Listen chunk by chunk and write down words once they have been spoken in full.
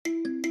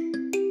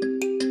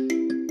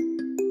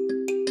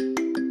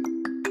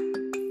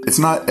It's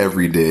not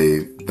every day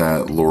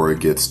that Laura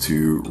gets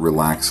to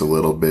relax a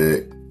little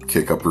bit,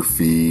 kick up her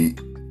feet,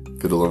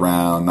 fiddle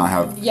around, not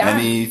have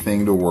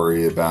anything to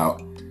worry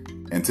about.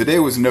 And today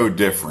was no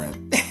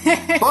different.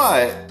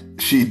 But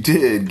she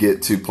did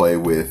get to play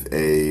with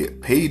a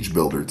page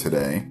builder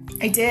today.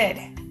 I did.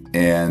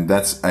 And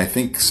that's, I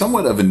think,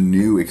 somewhat of a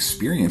new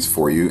experience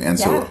for you. And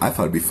so I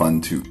thought it'd be fun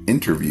to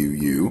interview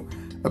you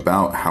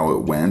about how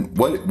it went,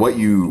 what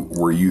you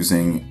were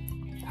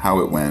using, how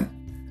it went,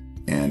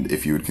 and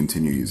if you would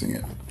continue using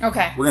it.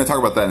 Okay. We're going to talk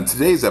about that in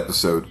today's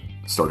episode,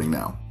 starting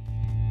now.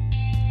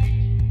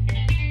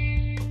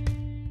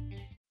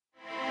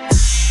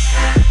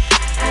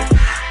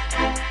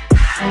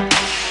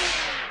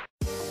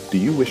 Do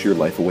you wish your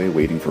life away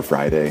waiting for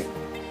Friday?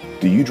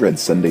 Do you dread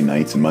Sunday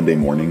nights and Monday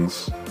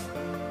mornings?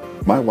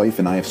 My wife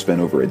and I have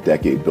spent over a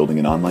decade building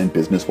an online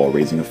business while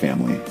raising a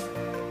family.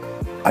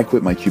 I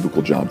quit my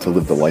cubicle job to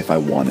live the life I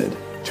wanted,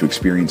 to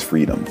experience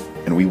freedom,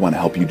 and we want to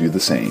help you do the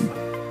same.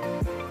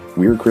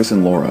 We're Chris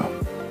and Laura.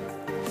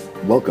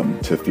 Welcome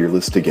to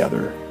Fearless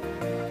Together.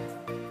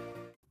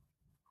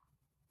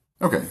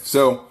 Okay,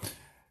 so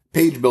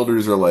page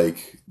builders are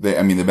like,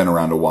 they've been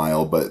around a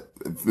while, but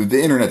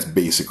the internet's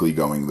basically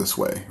going this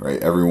way,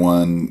 right?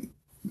 Everyone's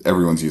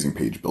using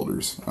page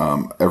builders.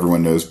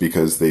 Everyone knows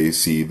because they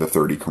see the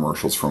 30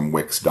 commercials from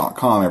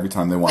Wix.com every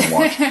time they want to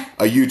watch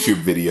a YouTube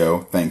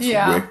video. Thanks,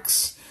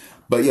 Wix.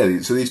 But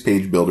yeah, so these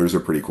page builders are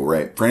pretty cool,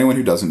 right? For anyone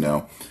who doesn't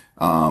know,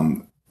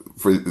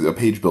 for a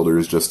page builder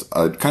is just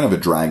a kind of a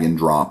drag and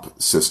drop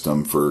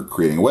system for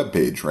creating a web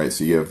page, right?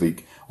 So you have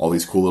all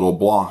these cool little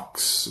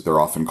blocks.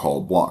 They're often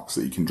called blocks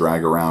that you can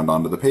drag around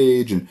onto the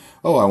page. And,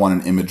 I want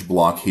an image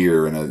block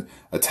here and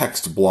a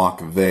text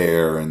block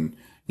there and,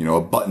 a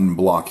button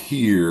block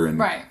here.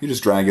 And you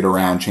just drag it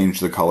around, change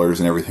the colors,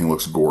 and everything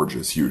looks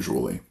gorgeous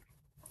usually.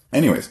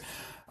 Anyways,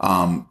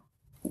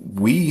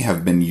 we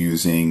have been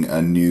using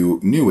a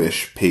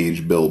newish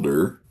page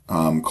builder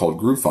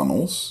called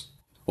GrooveFunnels.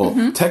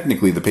 Well,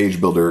 technically, the page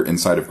builder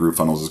inside of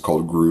GrooveFunnels is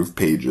called Groove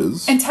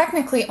Pages. And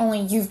technically,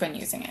 only you've been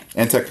using it.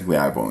 And technically,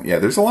 I won't. Yeah,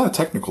 there's a lot of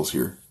technicals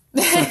here.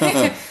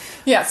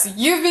 Yes,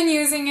 you've been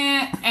using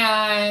it,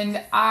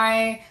 and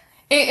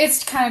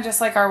it's kind of just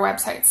like our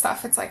website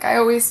stuff. It's like I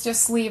always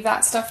just leave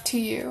that stuff to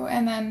you,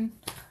 and then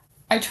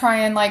I try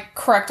and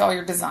correct all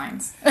your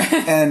designs.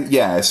 And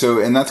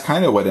that's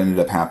kind of what ended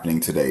up happening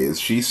today is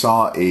she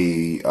saw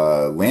a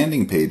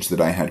landing page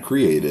that I had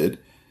created,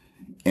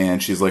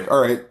 and she's like,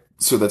 all right,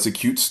 so that's a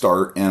cute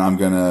start, and I'm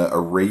going to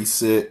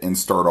erase it and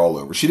start all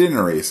over. She didn't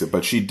erase it,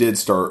 but she did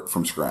start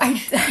from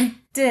scratch. I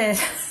did.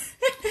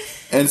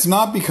 And it's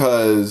not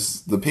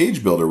because the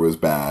page builder was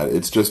bad.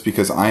 It's just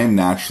because I am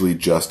naturally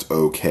just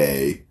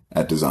okay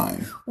at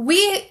design.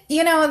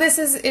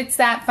 It's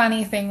that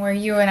funny thing where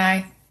you and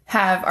I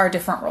have our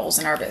different roles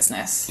in our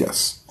business.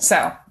 Yes.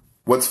 So.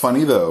 What's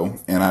funny though,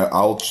 and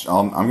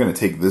I'm going to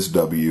take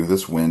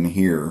this win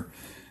here,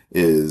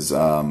 is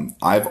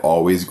I've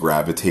always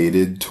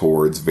gravitated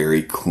towards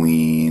very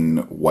clean,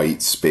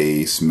 white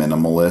space,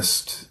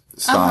 minimalist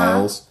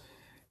styles.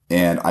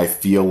 And I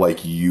feel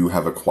like you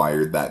have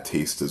acquired that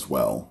taste as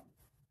well.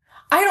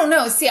 I don't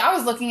know. See, I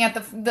was looking at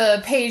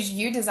the page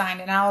you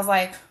designed, and I was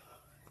like,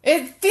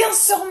 it feels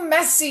so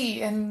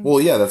messy. And well,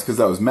 yeah, that's because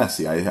that was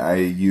messy. I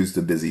used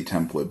a busy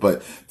template.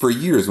 But for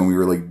years, when we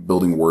were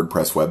building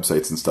WordPress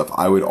websites and stuff,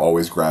 I would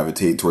always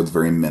gravitate towards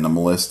very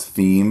minimalist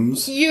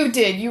themes. You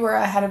did. You were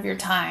ahead of your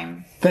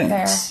time.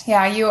 Thanks. There.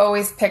 Yeah, you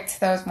always picked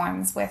those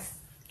ones with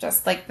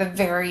just the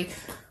very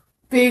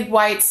big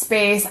white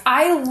space.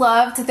 I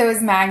loved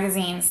those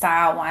magazine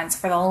style ones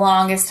for the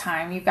longest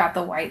time. You've got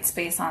the white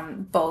space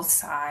on both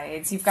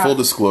sides. You've got full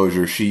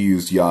disclosure, she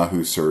used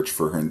Yahoo search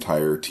for her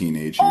entire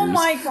teenage years. Oh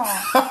my god.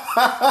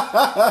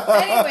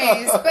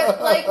 Anyways, but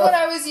what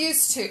I was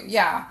used to,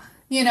 yeah.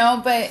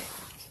 But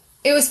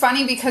it was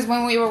funny because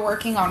when we were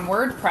working on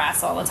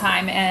WordPress all the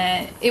time,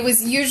 and it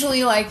was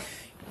usually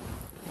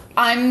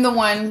I'm the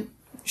one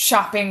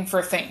shopping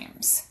for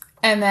themes.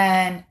 And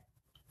then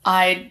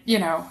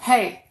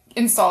hey,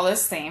 install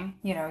this theme,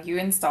 you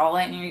install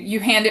it and you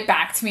hand it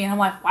back to me and I'm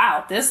like,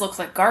 wow, this looks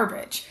like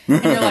garbage.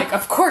 And you're like,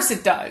 of course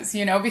it does,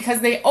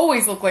 because they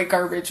always look like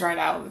garbage right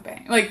out of the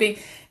bank.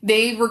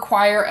 They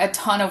require a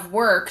ton of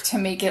work to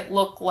make it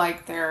look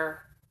like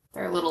their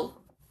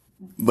little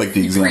the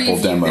example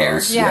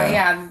demos.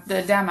 Yeah,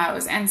 the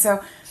demos. And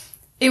so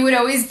it would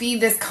always be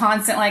this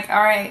constant all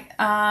right,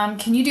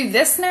 can you do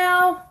this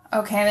now?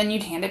 Okay, then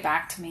you'd hand it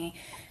back to me.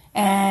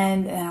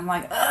 And I'm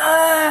like,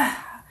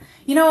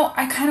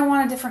 I kind of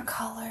want a different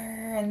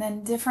color and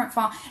then different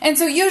font. And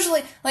so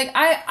usually,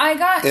 I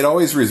got... It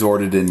always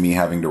resorted in me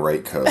having to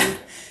write code.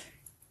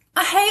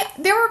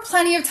 There were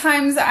plenty of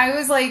times I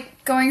was,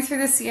 going through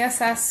the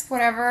CSS,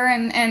 whatever,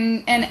 and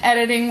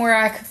editing where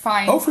I could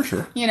find... Oh, for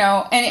sure.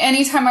 And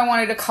anytime I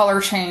wanted a color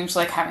change,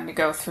 having to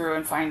go through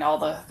and find all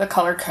the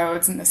color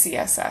codes in the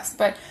CSS.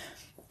 But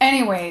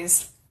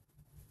anyways,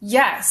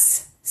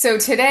 yes. So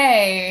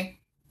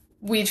today,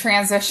 we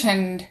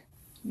transitioned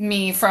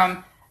me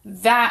from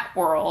that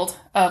world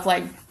of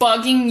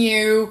bugging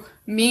you,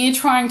 me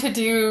trying to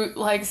do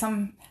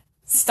some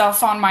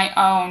stuff on my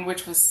own,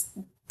 which was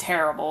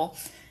terrible,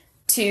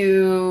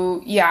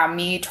 to,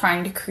 me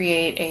trying to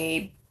create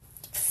a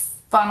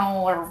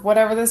funnel or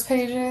whatever this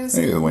page is.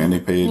 Hey, the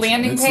landing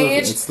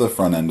page. It's the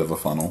front end of a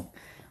funnel.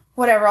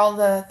 Whatever, all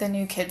the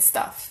new kid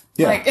stuff.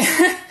 Yeah. Like,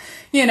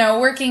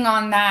 working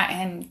on that,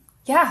 and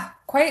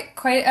quite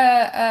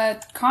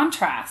a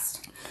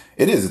contrast.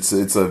 It is.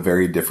 It's a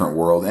very different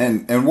world,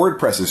 and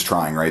WordPress is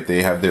trying, right?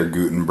 They have their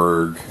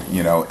Gutenberg,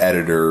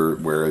 editor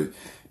where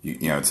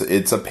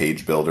it's a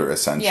page builder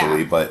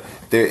essentially, but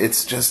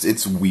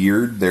it's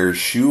weird. They're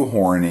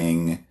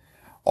shoehorning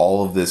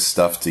all of this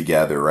stuff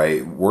together,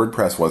 right?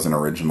 WordPress wasn't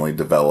originally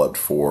developed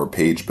for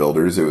page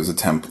builders. It was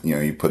a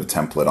you put a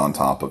template on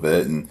top of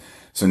it, and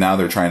so now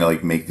they're trying to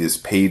like make this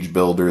page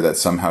builder that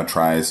somehow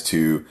tries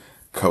to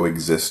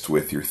coexist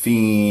with your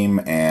theme,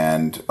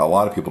 and a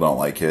lot of people don't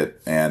like it.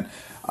 And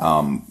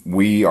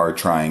we are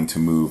trying to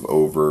move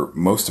over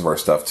most of our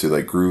stuff to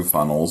like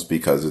GrooveFunnels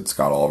because it's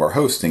got all of our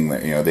hosting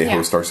that, they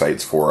host our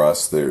sites for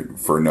us. They're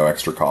for no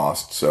extra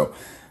cost. So,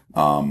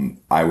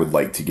 I would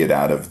like to get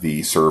out of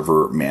the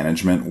server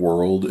management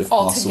world if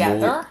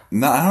altogether? Possible.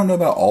 No, I don't know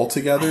about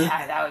altogether.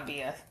 Yeah, that would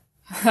be a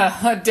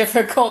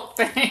difficult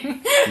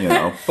thing.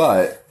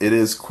 But it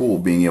is cool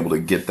being able to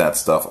get that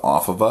stuff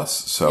off of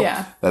us. So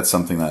that's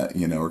something that,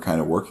 we're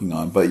kind of working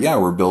on. But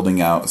we're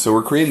building out. So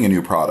we're creating a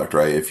new product,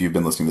 right? If you've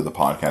been listening to the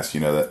podcast, you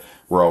know that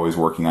we're always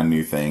working on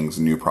new things,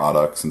 new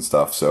products and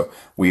stuff. So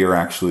we are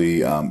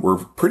actually, we're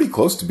pretty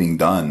close to being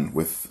done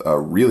with a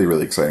really,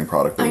 really exciting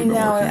product that we've been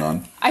working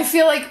on. I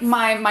feel like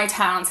my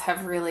talents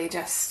have really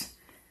just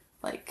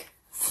like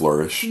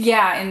flourish.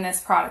 Yeah, in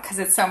this product because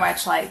it's so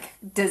much like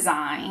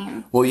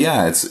design. Well,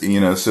 it's,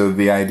 so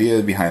the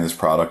idea behind this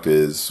product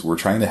is we're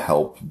trying to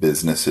help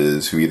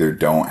businesses who either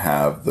don't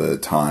have the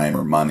time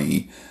or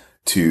money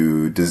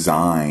to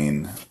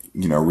design,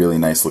 really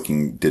nice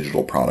looking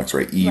digital products,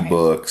 right?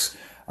 Ebooks,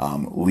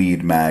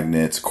 lead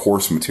magnets,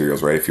 course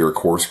materials, right? If you're a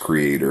course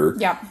creator,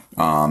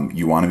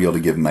 you want to be able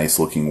to give nice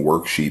looking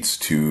worksheets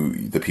to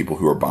the people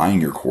who are buying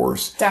your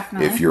course.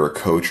 Definitely. If you're a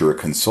coach or a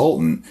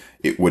consultant,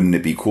 wouldn't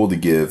it be cool to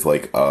give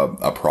like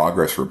a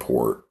progress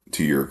report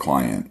to your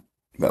client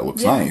that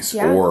looks nice,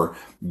 or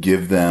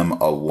give them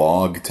a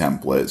log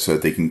template so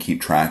that they can keep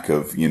track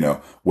of,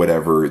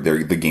 whatever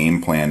the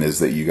game plan is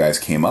that you guys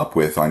came up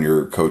with on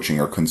your coaching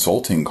or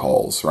consulting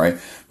calls, right?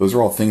 Those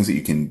are all things that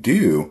you can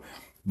do.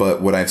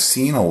 But what I've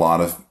seen a lot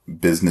of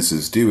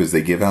businesses do is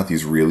they give out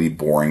these really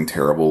boring,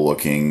 terrible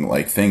looking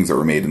like things that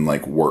were made in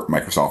like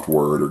Microsoft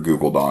Word or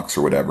Google Docs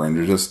or whatever. And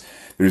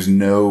there's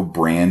no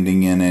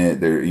branding in it.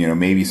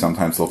 Maybe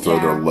sometimes they'll throw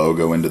their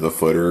logo into the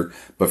footer,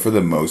 but for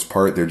the most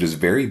part, they're just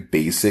very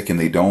basic and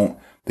they don't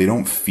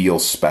feel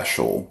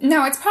special.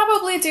 No, it's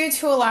probably due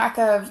to a lack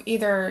of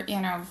either,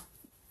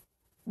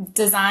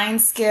 design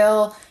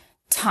skill,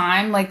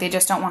 time, like they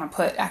just don't want to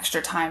put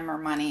extra time or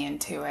money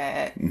into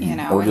it,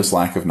 or just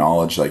lack of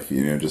knowledge, like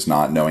just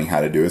not knowing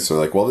how to do it. So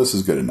like, well, this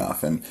is good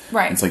enough, and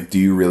it's like, do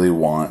you really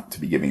want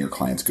to be giving your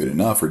clients good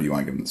enough, or do you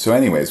want to give them? So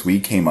anyways, we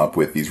came up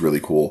with these really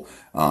cool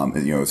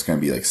it's going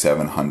to be like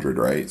 700,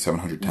 right?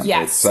 700 templates.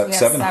 Yes,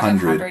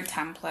 700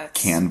 templates,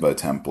 Canva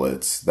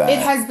templates. That it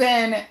has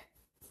been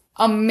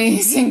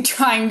amazing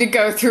trying to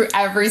go through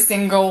every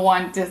single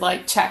one to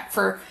like check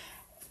for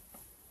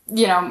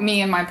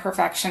me and my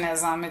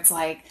perfectionism. It's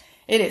like,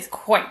 it is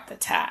quite the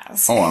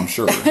task. Oh, I'm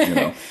sure,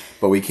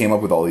 But we came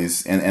up with all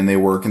these, and they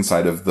work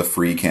inside of the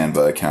free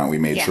Canva account. We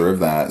made sure of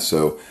that.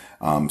 So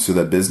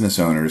that business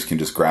owners can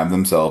just grab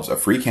themselves a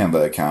free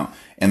Canva account.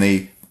 And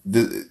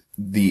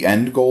the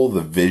end goal,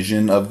 the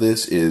vision of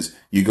this is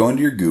you go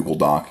into your Google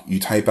Doc, you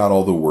type out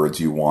all the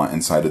words you want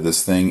inside of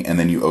this thing, and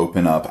then you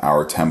open up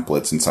our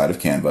templates inside of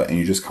Canva and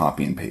you just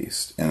copy and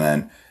paste. And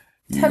then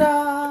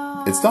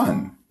ta-da! It's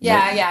done.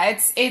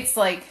 It's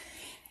like,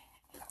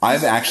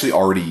 I've actually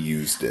already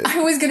used it.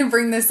 I was going to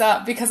bring this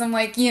up because I'm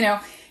like, you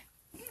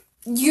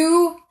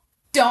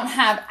don't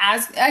have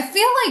I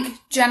feel like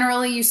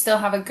generally you still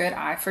have a good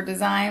eye for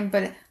design,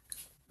 but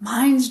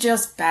mine's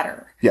just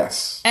better.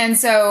 Yes. And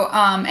so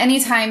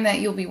anytime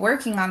that you'll be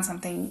working on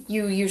something,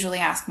 you usually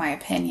ask my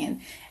opinion.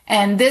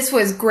 And this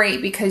was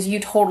great because you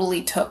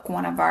totally took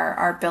one of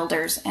our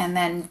builders and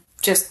then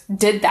just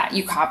did that.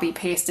 You copy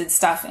pasted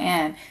stuff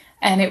in,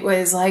 and it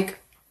was like,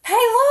 hey,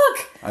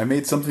 look! I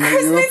made something that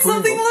you approve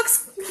of.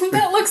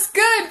 That looks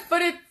good,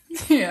 but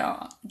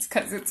it's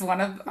because it's one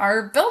of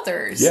our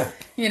builders. Yeah.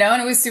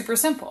 And it was super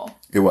simple.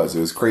 It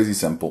was crazy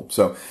simple.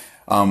 So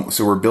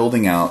we're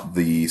building out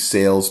the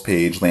sales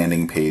page,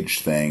 landing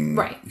page thing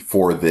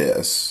for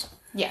this.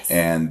 Yes.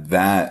 And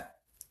that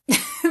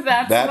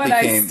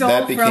became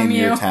from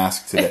your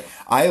task today.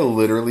 I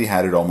literally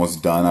had it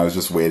almost done. I was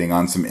just waiting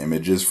on some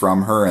images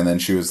from her, and then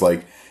she was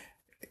like,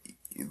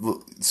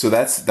 so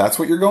that's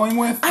what you're going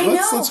with?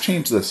 Let's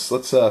change this.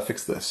 Let's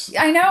fix this.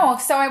 I know.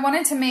 So I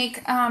wanted to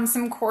make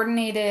some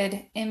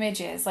coordinated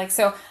images. Like,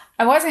 so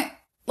I wasn't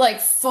like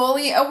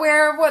fully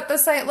aware of what the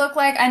site looked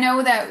like. I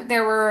know that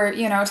there were,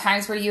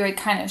 times where you had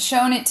kind of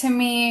shown it to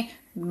me.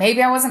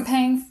 Maybe I wasn't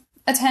paying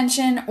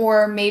attention,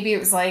 or maybe it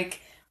was like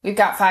we've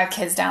got 5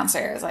 kids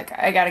downstairs. Like,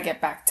 I got to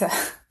get back to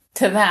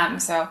them.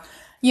 So,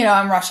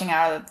 I'm rushing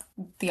out of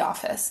the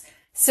office.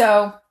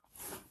 So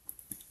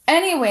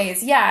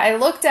anyways, yeah, I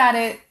looked at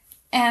it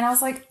and I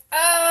was like,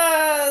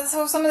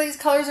 so some of these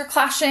colors are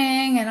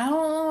clashing and I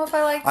don't know if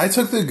I like. I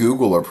took the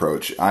Google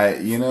approach.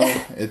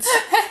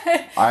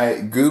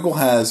 Google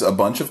has a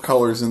bunch of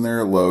colors in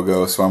their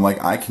logo, so I'm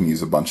like, I can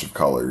use a bunch of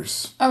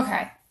colors.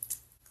 Okay.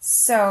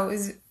 So it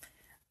was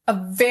a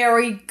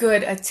very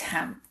good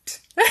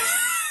attempt.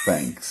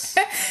 Thanks.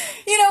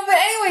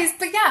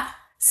 But yeah.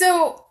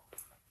 So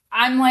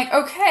I'm like,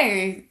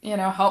 okay,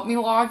 help me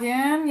log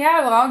in.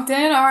 Yeah, I logged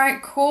in. All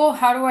right, cool.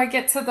 How do I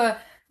get to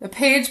the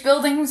page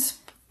building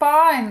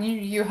spot? And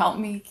you helped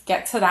me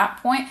get to that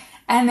point.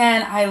 And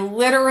then I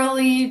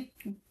literally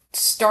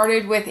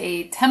started with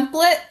a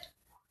template.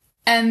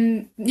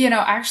 And,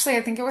 actually,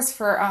 I think it was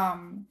for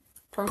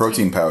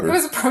protein powder. It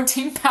was a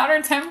protein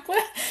powder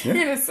template. Yeah.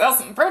 You're going to sell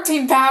some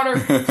protein powder,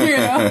 But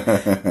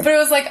it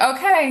was like,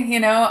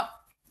 okay,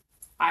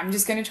 I'm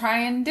just going to try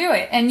and do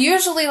it. And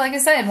usually, like I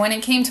said, when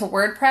it came to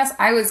WordPress,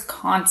 I was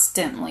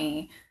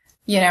constantly,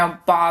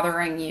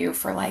 bothering you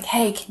for like,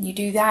 hey, can you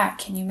do that?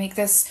 Can you make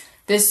this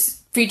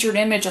featured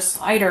image a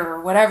slider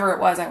or whatever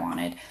it was I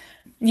wanted?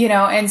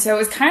 And so it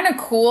was kind of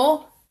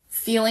cool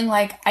feeling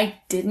like I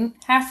didn't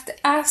have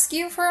to ask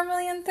you for a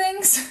million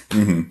things,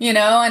 mm-hmm.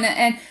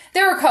 And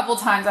there were a couple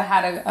times I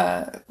had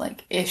a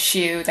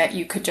issue that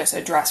you could just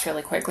address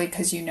really quickly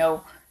because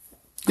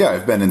Yeah,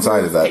 I've been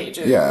inside of that.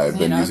 Pages, yeah, I've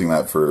been using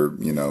that for,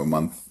 a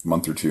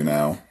month or two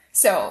now.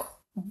 So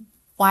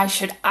why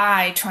should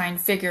I try and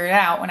figure it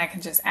out when I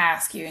can just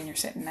ask you and you're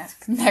sitting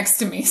next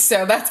to me?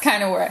 So that's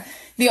kind of where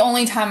the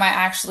only time I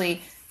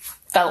actually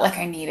felt like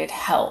I needed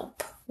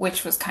help,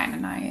 which was kind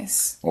of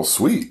nice. Well,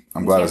 sweet.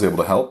 I'm glad I was able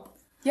to help.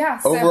 Yeah.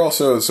 Overall,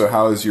 so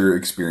how has your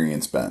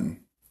experience been?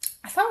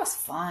 I thought it was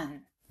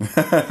fun.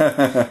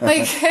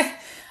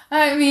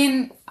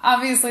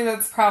 Obviously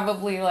that's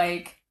probably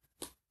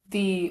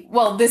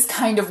this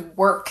kind of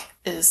work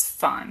is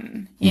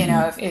fun,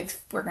 mm-hmm.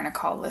 if we're going to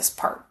call this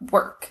part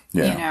work,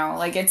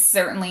 it's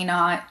certainly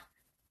not,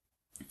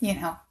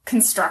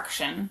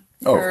 construction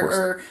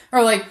or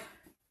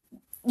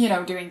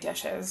doing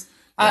dishes.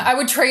 Yeah. I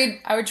would trade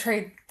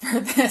for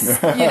this,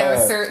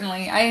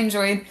 certainly. I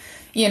enjoyed,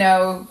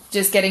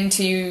 just getting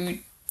to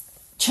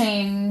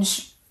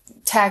change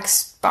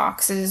text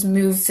boxes,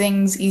 move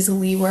things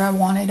easily where I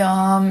wanted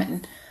them.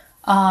 And,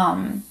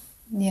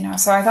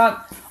 so I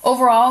thought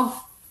overall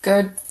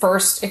good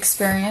first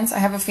experience. I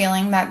have a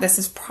feeling that this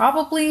is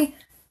probably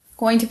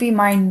going to be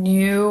my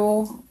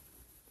new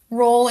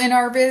role in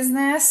our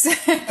business.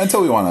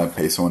 Until we want to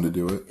pay someone to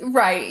do it.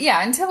 Right.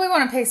 Yeah. Until we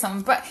want to pay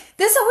someone. But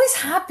this always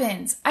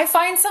happens. I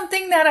find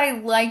something that I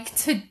like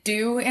to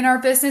do in our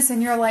business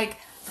and you're like,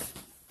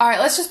 all right,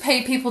 let's just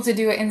pay people to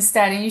do it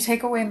instead. And you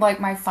take away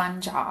my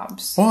fun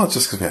jobs. Well, it's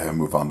just because we have to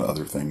move on to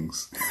other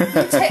things.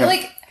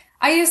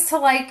 I used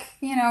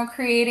to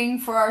creating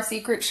for our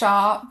secret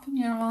shop,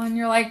 and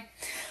you're like,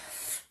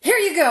 here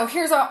you go.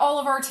 Here's all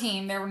of our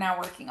team. They're now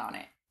working on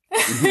it.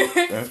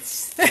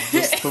 That's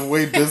just the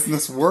way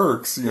business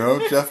works.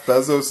 Jeff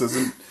Bezos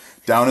isn't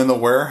down in the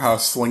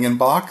warehouse slinging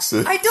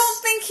boxes. I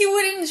don't think he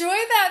would enjoy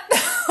that,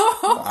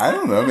 though. I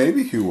don't know.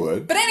 Maybe he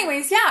would. But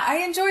anyways, yeah,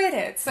 I enjoyed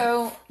it.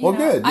 So,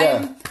 good.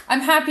 Yeah.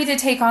 I'm happy to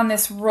take on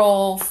this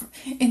role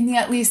in the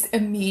at least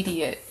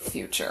immediate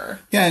future.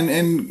 Yeah,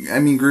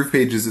 and Groove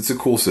Pages, it's a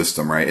cool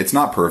system, right? It's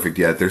not perfect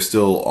yet. They're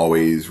still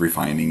always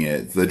refining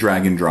it. The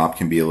drag and drop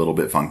can be a little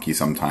bit funky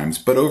sometimes,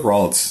 but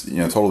overall it's,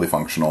 totally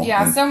functional.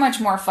 Yeah, so much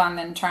more fun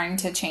than trying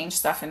to change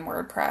stuff in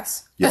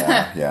WordPress.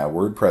 Yeah.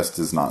 WordPress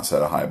does not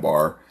set a high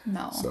bar.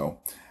 No. So,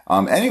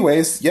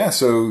 anyways, yeah,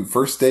 so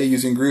first day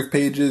using Groove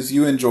Pages,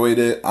 you enjoyed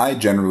it. I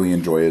generally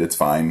enjoy it. It's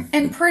fine.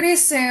 And pretty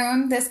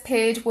soon, this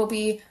page will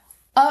be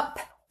up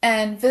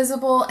and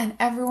visible, and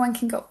everyone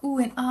can go, ooh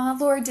and ah,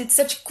 Laura did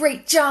such a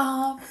great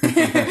job.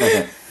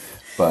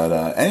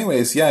 But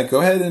anyways, yeah,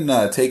 go ahead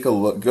and take a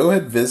look. Go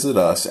ahead, visit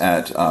us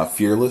at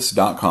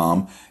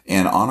fearless.com.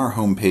 And on our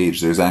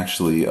homepage, there's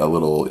actually a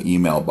little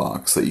email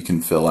box that you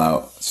can fill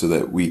out so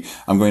that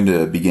I'm going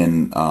to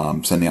begin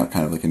sending out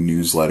kind of like a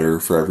newsletter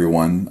for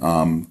everyone.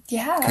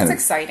 That's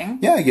exciting.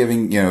 Yeah,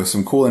 giving,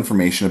 some cool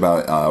information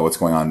about what's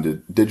going on to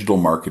digital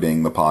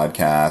marketing, the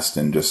podcast,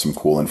 and just some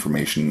cool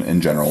information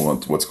in general,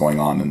 what's going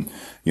on in,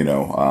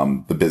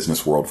 the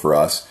business world for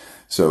us.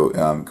 So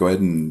go ahead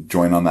and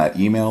join on that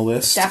email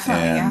list.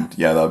 Definitely, and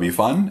yeah, that'll be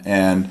fun.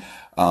 And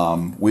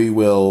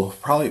we'll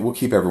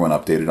keep everyone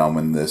updated on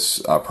when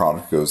this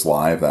product goes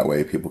live. That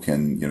way people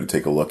can,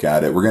 take a look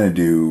at it. We're going to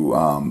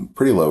do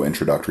pretty low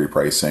introductory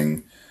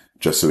pricing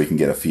just so we can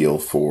get a feel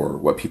for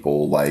what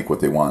people like, what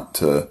they want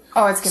to.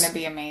 Oh, it's going to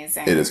be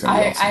amazing. It is going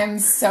to be awesome. I'm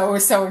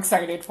so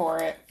excited for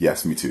it.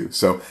 Yes, me too.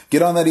 So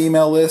get on that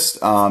email list,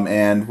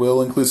 and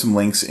we'll include some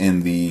links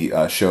in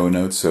the show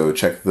notes. So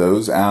check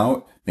those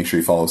out. Make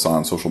sure you follow us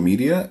on social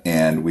media,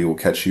 and we will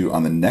catch you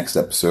on the next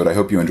episode. I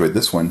hope you enjoyed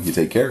this one. You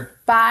take care.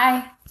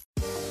 Bye.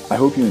 I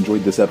hope you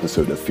enjoyed this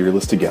episode of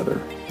Fearless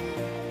Together.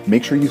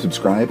 Make sure you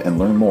subscribe and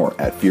learn more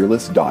at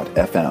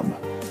fearless.fm.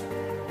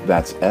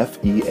 That's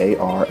FEARLSS.FM.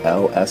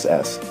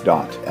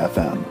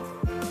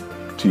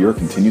 To your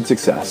continued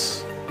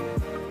success.